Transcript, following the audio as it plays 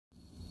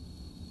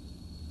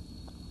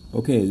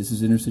Okay, this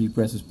is Inner City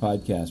Press's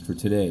podcast for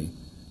today,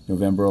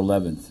 November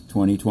 11th,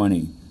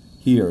 2020.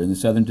 Here in the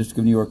Southern District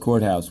of New York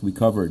Courthouse, we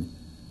covered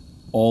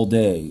all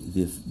day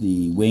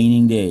the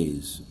waning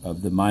days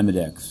of the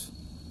Mimidex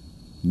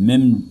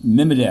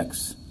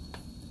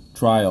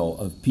trial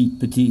of Pete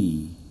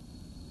Petit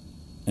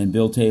and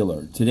Bill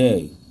Taylor.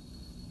 Today,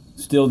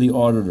 still the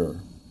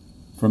auditor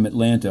from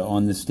Atlanta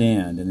on the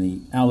stand, and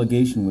the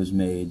allegation was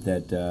made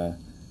that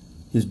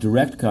his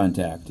direct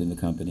contact in the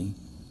company,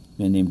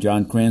 a man named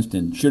John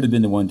Cranston, should have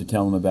been the one to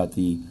tell him about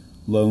the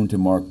loan to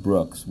Mark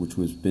Brooks, which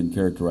was been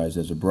characterized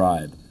as a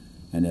bribe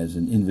and as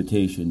an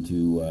invitation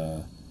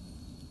to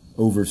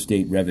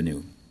overstate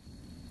revenue.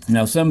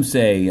 Now, some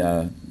say,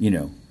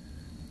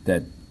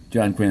 that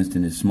John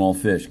Cranston is small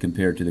fish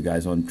compared to the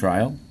guys on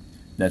trial.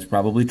 That's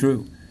probably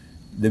true.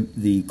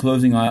 The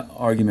closing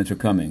arguments are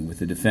coming, with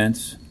the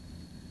defense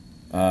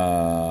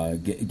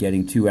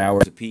getting 2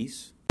 hours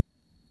apiece,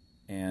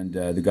 and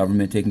the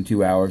government taking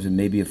 2 hours and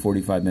maybe a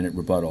 45-minute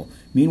rebuttal.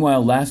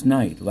 Meanwhile, last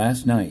night,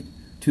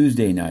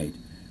 Tuesday night,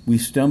 we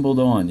stumbled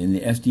on, in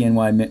the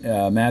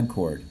SDNY Mag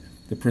Court,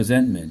 the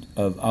presentment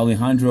of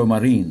Alejandro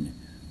Marin,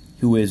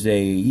 who is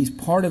he's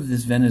part of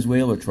this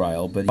Venezuela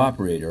trial, but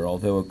operator,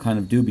 although a kind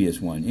of dubious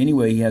one.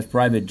 Anyway, he has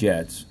private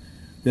jets.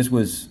 This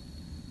was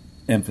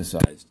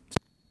emphasized.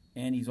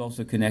 And he's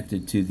also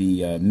connected to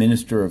the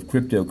Minister of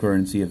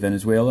Cryptocurrency of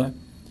Venezuela.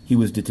 He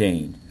was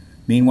detained.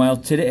 Meanwhile,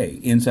 today,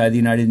 inside the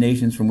United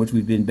Nations, from which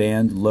we've been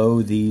banned,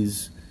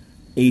 these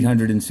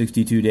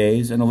 862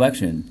 days, an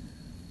election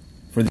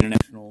for the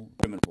International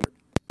Criminal Court.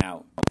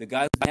 Now, the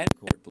guy who had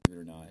court, believe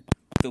it or not,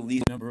 the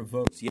least number of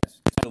votes. Yes,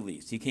 the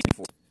least. He came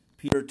forth.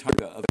 Peter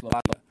Tomka of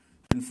Slovakia,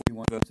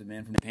 141 votes. A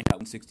man from Japan,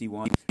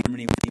 161.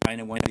 Germany,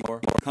 China,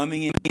 194.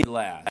 Coming in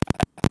last,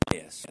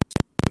 yes,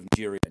 of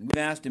Nigeria. And we've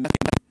asked him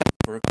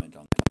for a comment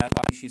on that. That's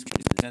why she's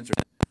the censor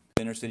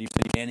Inner City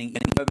banning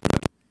any other.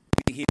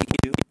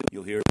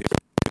 You'll hear it.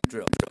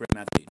 Drill.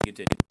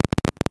 Continue.